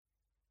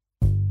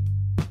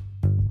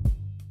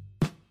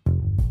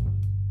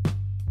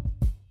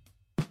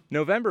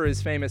November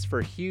is famous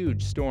for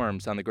huge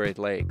storms on the Great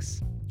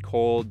Lakes.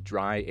 Cold,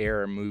 dry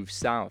air moves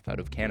south out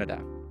of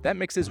Canada. That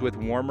mixes with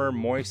warmer,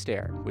 moist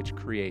air, which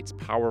creates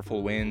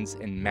powerful winds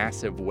and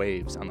massive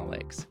waves on the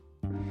lakes.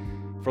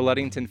 For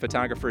Ludington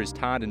photographers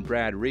Todd and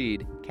Brad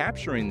Reed,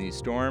 capturing these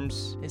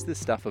storms is the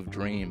stuff of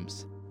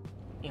dreams.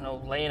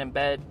 Laying in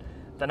bed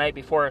the night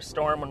before a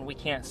storm when we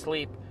can't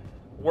sleep,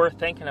 we're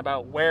thinking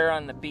about where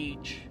on the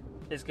beach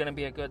is going to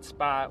be a good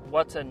spot,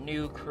 what's a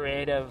new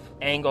creative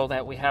angle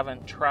that we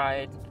haven't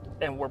tried,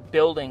 and we're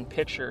building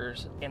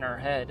pictures in our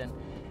head. And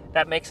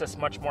that makes us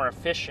much more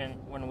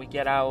efficient when we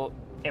get out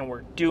and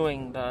we're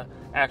doing the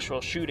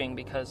actual shooting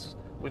because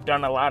we've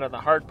done a lot of the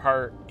hard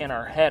part in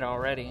our head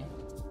already.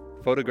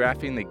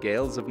 Photographing the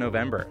gales of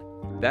November.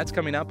 That's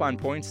coming up on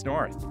Points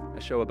North,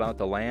 a show about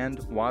the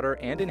land, water,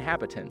 and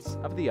inhabitants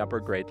of the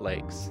Upper Great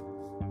Lakes.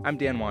 I'm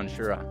Dan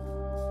Wanshura.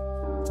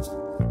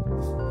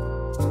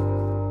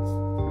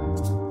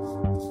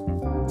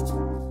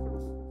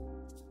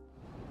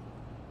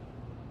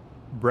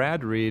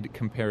 Brad Reed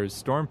compares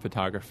storm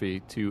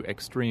photography to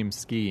extreme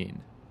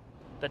skiing.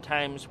 The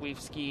times we've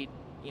skied,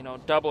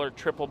 double or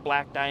triple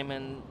black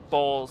diamond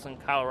bowls in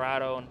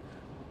Colorado and,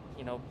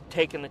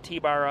 taken the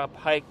T-bar up,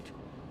 hiked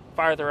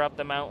farther up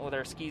the mountain with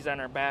our skis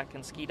on our back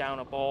and ski down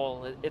a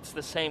bowl. It's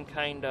the same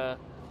kind of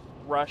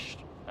rush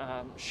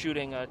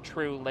shooting a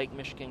true Lake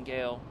Michigan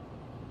gale.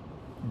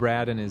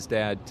 Brad and his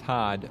dad,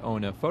 Todd,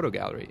 own a photo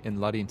gallery in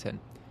Ludington.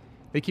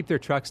 They keep their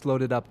trucks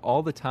loaded up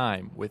all the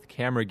time with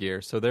camera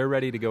gear, so they're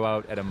ready to go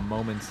out at a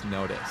moment's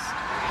notice.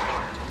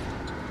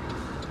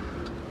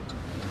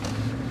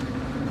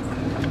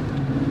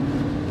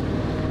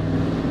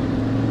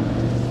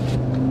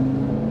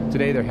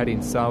 Today they're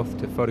heading south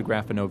to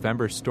photograph a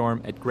November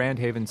storm at Grand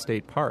Haven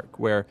State Park,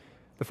 where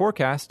the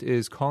forecast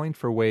is calling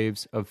for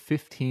waves of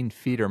 15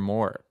 feet or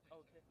more.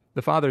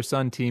 The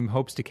father-son team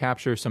hopes to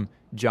capture some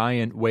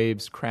giant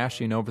waves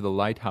crashing over the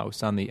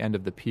lighthouse on the end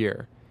of the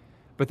pier.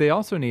 But they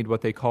also need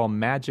what they call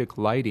magic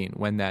lighting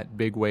when that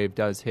big wave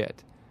does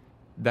hit.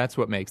 That's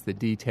what makes the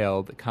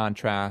detail, the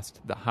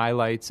contrast, the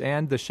highlights,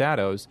 and the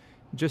shadows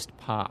just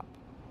pop.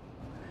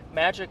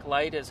 Magic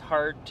light is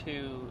hard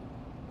to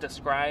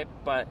describe,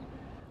 but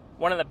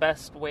one of the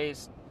best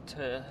ways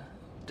to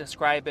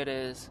describe it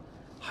is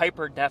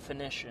hyper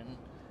definition.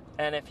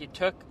 And if you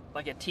took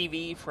like a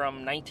TV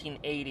from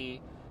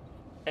 1980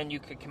 and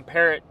you could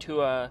compare it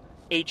to a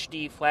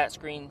HD flat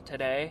screen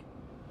today,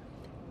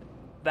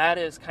 that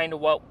is kind of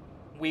what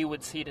we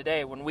would see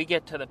today. When we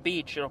get to the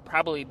beach, it'll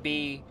probably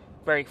be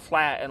very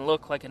flat and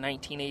look like a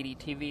 1980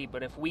 TV.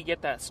 But if we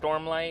get that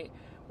storm light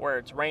where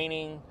it's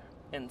raining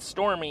and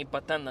stormy,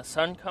 but then the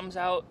sun comes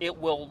out, it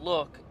will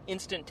look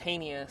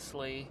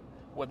instantaneously,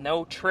 with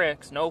no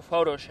tricks, no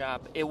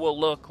Photoshop, it will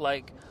look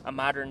like a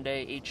modern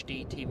day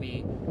HD TV.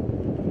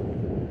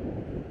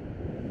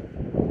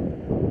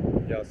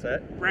 You all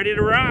set? Ready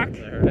to rock.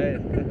 All right.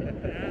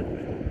 Yeah.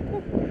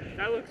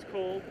 That looks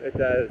cold. It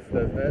does,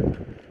 doesn't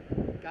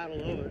it? Gotta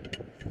love it.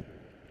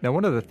 Now,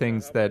 one of the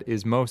things that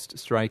is most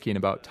striking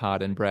about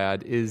Todd and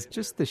Brad is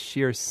just the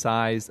sheer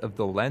size of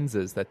the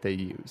lenses that they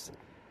use.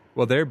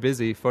 While they're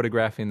busy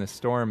photographing the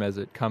storm as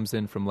it comes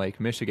in from Lake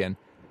Michigan,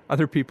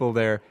 other people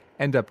there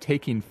end up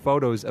taking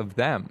photos of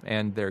them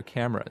and their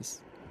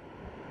cameras.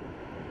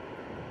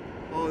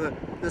 Oh,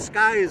 the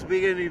sky is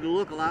beginning to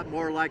look a lot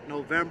more like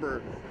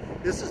November.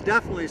 This is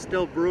definitely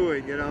still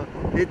brewing,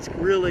 It's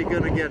really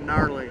going to get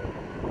gnarly.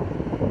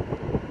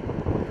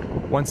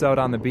 Once out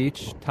on the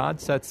beach, Todd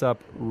sets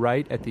up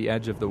right at the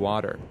edge of the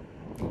water.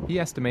 He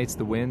estimates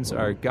the winds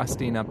are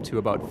gusting up to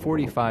about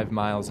 45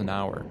 miles an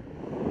hour.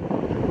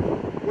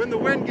 When the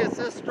wind gets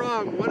this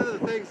strong, one of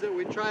the things that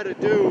we try to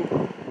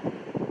do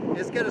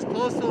is get as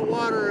close to the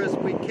water as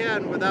we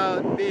can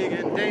without being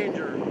in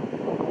danger.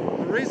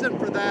 The reason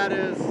for that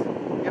is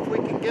if we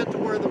can get to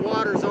where the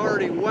water's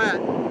already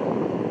wet,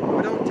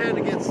 we don't tend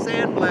to get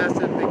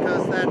sandblasted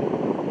because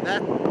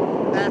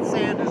that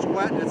sand is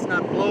wet and it's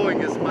not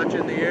blowing as much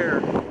in the air.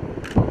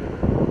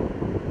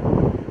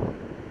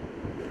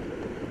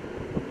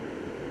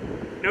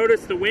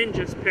 Notice the wind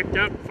just picked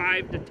up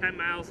 5 to 10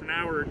 miles an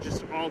hour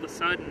just all of a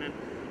sudden, and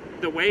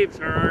the waves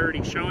are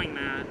already showing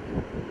that.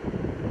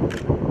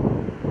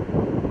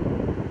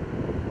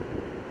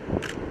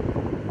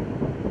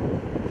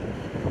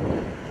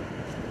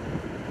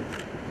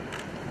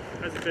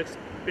 That's the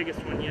biggest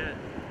one yet.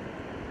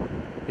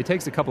 It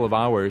takes a couple of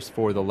hours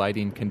for the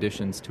lighting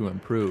conditions to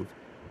improve,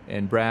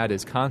 and Brad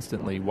is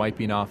constantly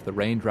wiping off the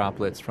rain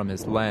droplets from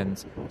his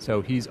lens,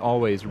 so he's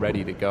always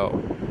ready to go.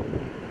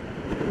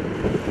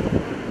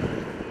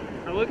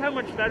 Now look how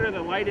much better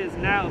the light is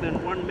now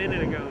than 1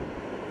 minute ago.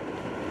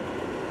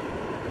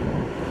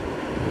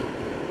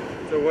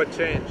 So what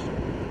changed?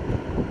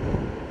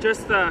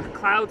 Just the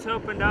clouds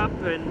opened up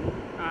and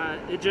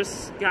it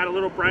just got a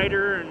little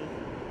brighter, and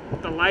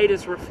the light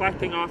is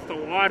reflecting off the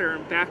water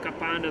and back up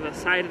onto the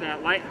side of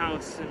that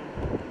lighthouse. And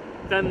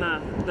then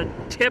the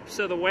tips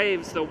of the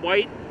waves, the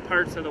white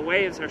parts of the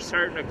waves, are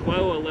starting to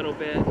glow a little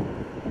bit.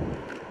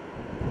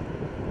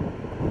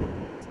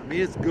 I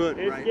mean, it's good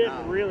right now. It's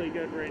getting really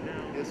good right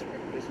now. It's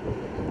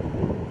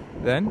peaceful.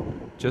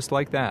 Then, just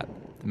like that,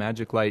 the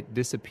magic light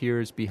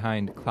disappears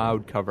behind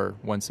cloud cover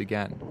once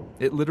again.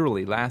 It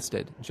literally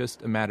lasted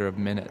just a matter of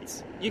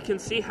minutes. You can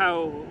see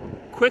how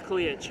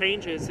quickly it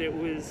changes. It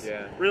was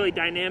really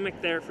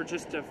dynamic there for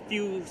just a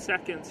few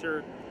seconds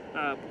or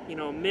a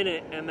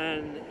minute, and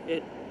then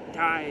it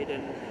died.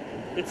 And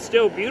it's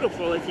still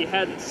beautiful if you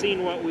hadn't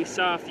seen what we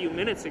saw a few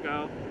minutes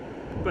ago,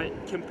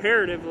 but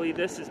comparatively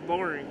this is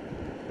boring.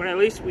 But at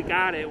least we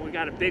got it. We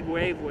got a big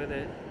wave with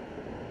it.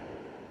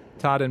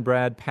 Todd and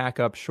Brad pack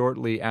up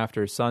shortly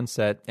after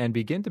sunset and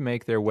begin to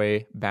make their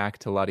way back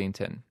to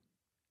Ludington.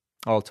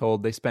 All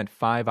told, they spent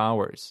 5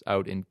 hours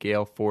out in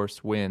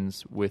gale-force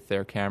winds with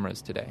their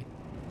cameras today.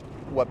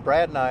 What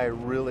Brad and I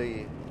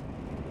really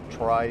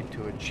try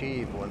to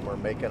achieve when we're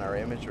making our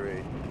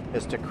imagery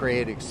is to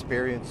create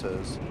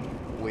experiences.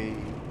 We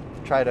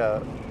try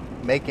to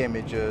make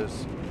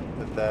images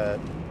that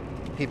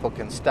people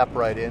can step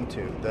right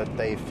into, that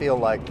they feel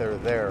like they're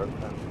there,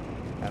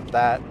 and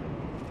that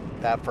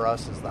for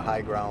us is the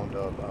high ground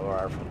of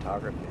our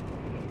photography.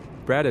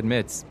 Brad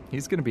admits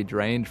he's going to be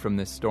drained from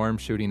this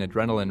storm-shooting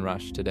adrenaline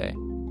rush today.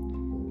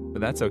 But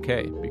that's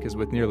okay, because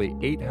with nearly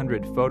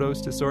 800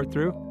 photos to sort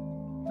through,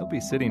 he'll be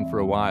sitting for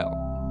a while.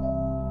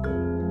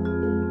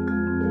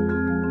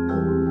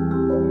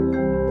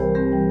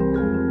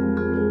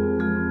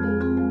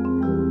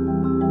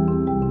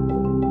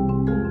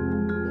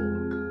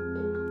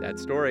 That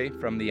story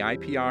from the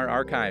IPR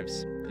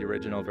archives. The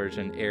original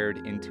version aired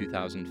in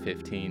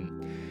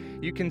 2015.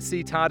 You can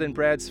see Todd and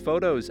Brad's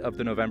photos of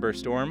the November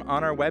storm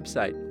on our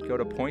website. Go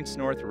to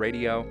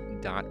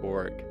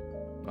pointsnorthradio.org.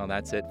 Well,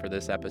 that's it for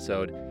this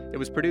episode. It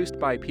was produced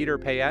by Peter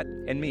Payette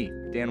and me,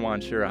 Dan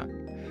Wanshura.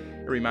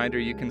 A reminder,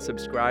 you can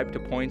subscribe to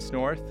Points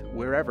North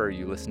wherever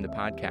you listen to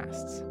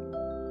podcasts.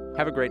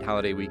 Have a great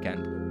holiday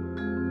weekend.